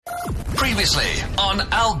Previously on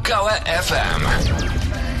Algoa FM.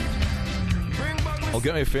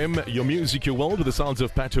 Algoa FM, your music, your world, with the sounds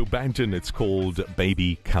of Pato Banton. It's called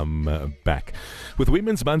Baby Come Back. With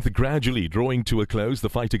Women's Month gradually drawing to a close, the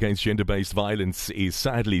fight against gender-based violence is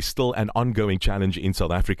sadly still an ongoing challenge in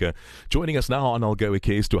South Africa. Joining us now on Algoa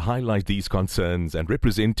Case to highlight these concerns and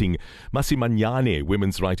representing Masimanyane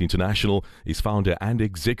Women's Right International is founder and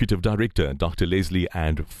executive director, Dr. Leslie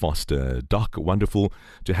and Foster. Doc, wonderful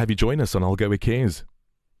to have you join us on Algoa Case.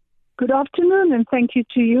 Good afternoon, and thank you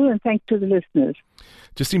to you, and thank you to the listeners.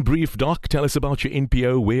 Just in brief, Doc, tell us about your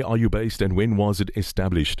NPO. Where are you based, and when was it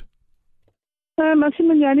established?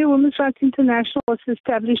 Masimanyane Women's Rights International was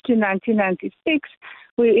established in 1996.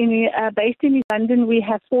 We're based in London. We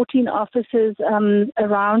have 14 offices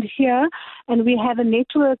around here, and we have a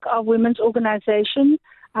network of women's organizations,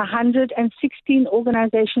 116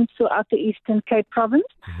 organizations throughout the Eastern Cape province.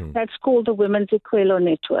 That's called the Women's Equelo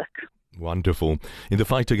Network. Wonderful. In the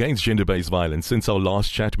fight against gender-based violence, since our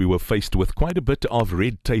last chat, we were faced with quite a bit of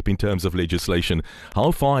red tape in terms of legislation.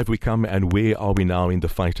 How far have we come, and where are we now in the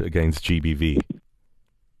fight against GBV?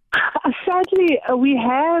 Sadly, we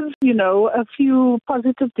have, a few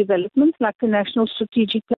positive developments, like the National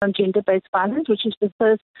Strategic Plan on Gender-Based Violence, which is the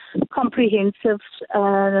first comprehensive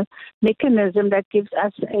mechanism that gives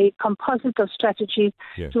us a composite of strategies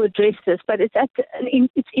to address this. But it's at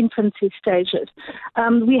its infancy stages.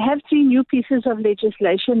 We have 3 new pieces of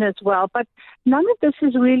legislation as well, but none of this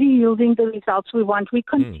is really yielding the results we want. We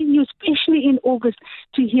continue, especially in August,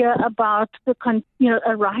 to hear about the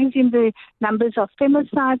a rise in the numbers of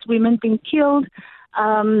femicides, women being killed.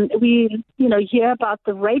 We, hear about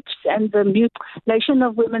the rapes and the mutilation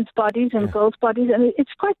of women's bodies and girls' bodies, and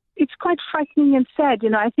it's quite frightening and sad.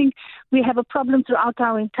 I think we have a problem throughout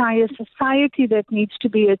our entire society that needs to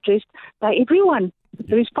be addressed by everyone.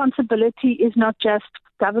 The responsibility is not just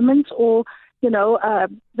governments or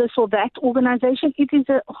this or that organization. It is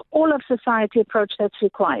all of society approach that's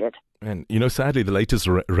required. And, sadly, the latest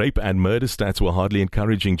rape and murder stats were hardly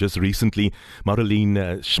encouraging. Just recently,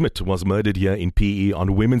 Marilyn Schmidt was murdered here in PE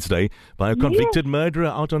on Women's Day by a convicted murderer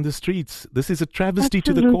out on the streets. This is a travesty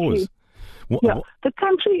to the cause. The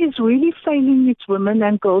country is really failing its women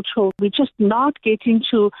and girl children. We're just not getting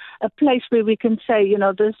to a place where we can say,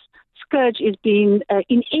 this scourge is being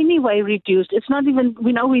in any way reduced. It's not even,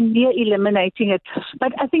 we're near eliminating it.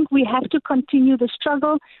 But I think we have to continue the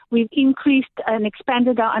struggle. We've increased and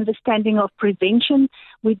expanded our understanding of prevention.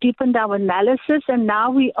 We deepened our analysis, and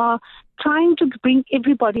now we are trying to bring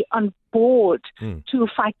everybody on board to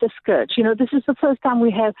fight the scourge. This is the first time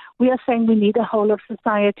we are saying we need a whole of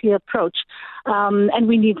society approach. And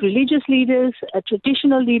we need religious leaders,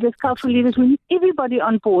 traditional leaders, cultural leaders. We need everybody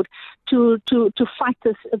on board to fight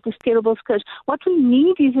this terrible scourge. What we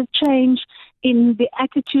need is a change in the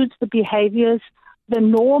attitudes, the behaviors, the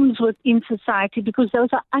norms within society, because those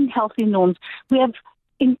are unhealthy norms. We have,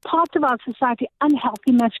 in part of our society,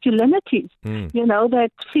 unhealthy masculinities,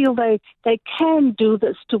 that feel they can do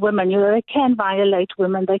this to women, they can violate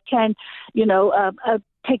women, they can,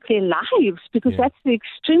 take their lives, because that's the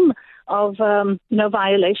extreme of,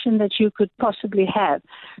 violation that you could possibly have.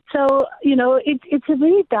 So, it's a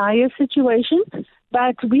very dire situation.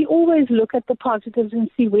 But we always look at the positives and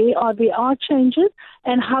see where there are changes,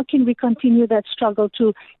 and how can we continue that struggle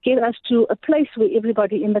to get us to a place where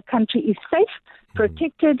everybody in the country is safe,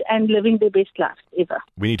 protected, and living their best lives ever.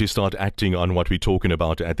 We need to start acting on what we're talking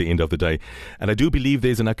about at the end of the day. And I do believe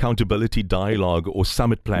there's an accountability dialogue or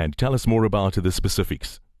summit planned. Tell us more about the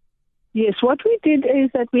specifics. Yes, what we did is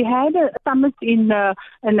that we had a summit a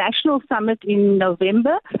national summit in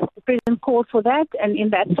November. The president called for that, and in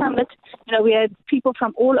that summit, we had people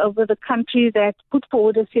from all over the country that put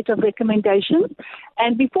forward a set of recommendations.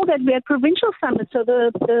 And before that, we had provincial summits. So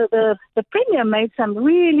the premier made some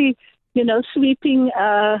really sweeping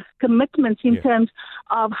commitments in terms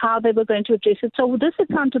of how they were going to address it. So this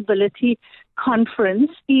accountability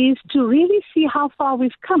conference is to really see how far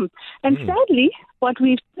we've come. And sadly, what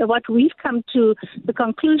we've come to the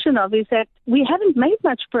conclusion of is that we haven't made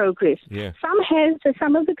much progress.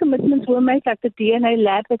 Some of the commitments were made, like the DNA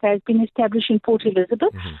lab that has been established in Port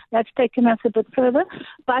Elizabeth. That's taken us a bit further.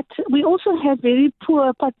 But we also had very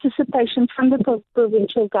poor participation from the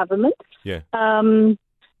provincial government.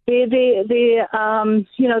 Their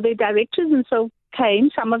directors and so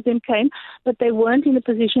some of them came, but they weren't in a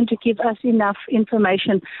position to give us enough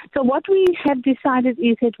information. So what we have decided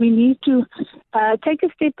is that we need to take a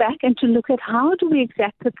step back and to look at how do we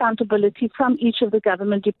exact accountability from each of the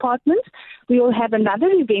government departments. We will have another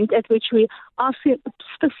event at which we ask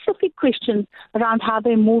specific questions around how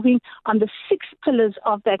they're moving on the 6 pillars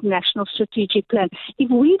of that national strategic plan.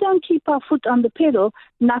 If we don't keep our foot on the pedal,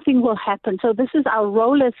 nothing will happen. So this is our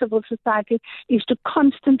role as civil society, is to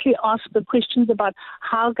constantly ask the questions about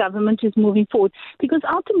how government is moving forward. Because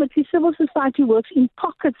ultimately, civil society works in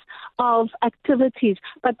pockets of activities,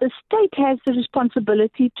 but the state has the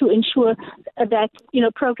responsibility to ensure that,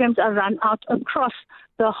 programs are run out across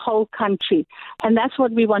the whole country. And that's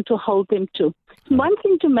what we want to hold them to. One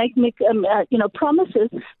thing to make promises,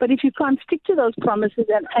 but if you can't stick to those promises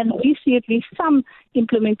and we see at least some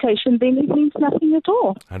implementation, then it means nothing at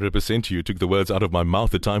all. 100%. You took the words out of my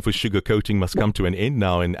mouth. The time for sugarcoating must come to an end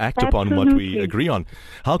now and act upon what we agree on.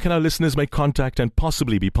 How can our listeners make contact and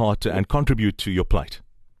possibly be part and contribute to your plight?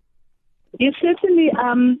 Yes, certainly.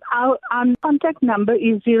 Our contact number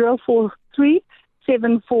is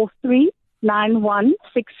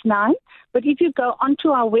 043-743-9169. But if you go onto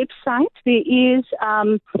our website, there is a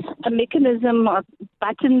mechanism or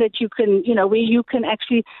button that you can, where you can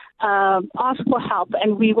actually ask for help,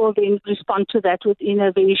 and we will then respond to that within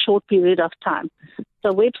a very short period of time.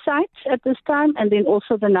 So website at this time, and then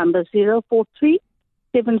also the number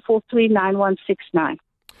 043-743-9169.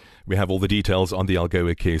 We have all the details on the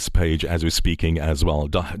Algoa Case page as we're speaking as well.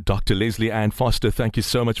 Dr. Leslie Ann Foster, thank you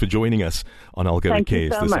so much for joining us on Algoa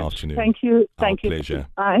Case this afternoon. Thank you. Our pleasure.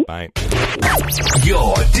 Bye. Bye.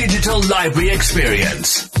 Your digital library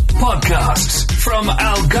experience. Podcasts from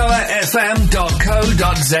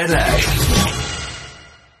algoafm.co.za.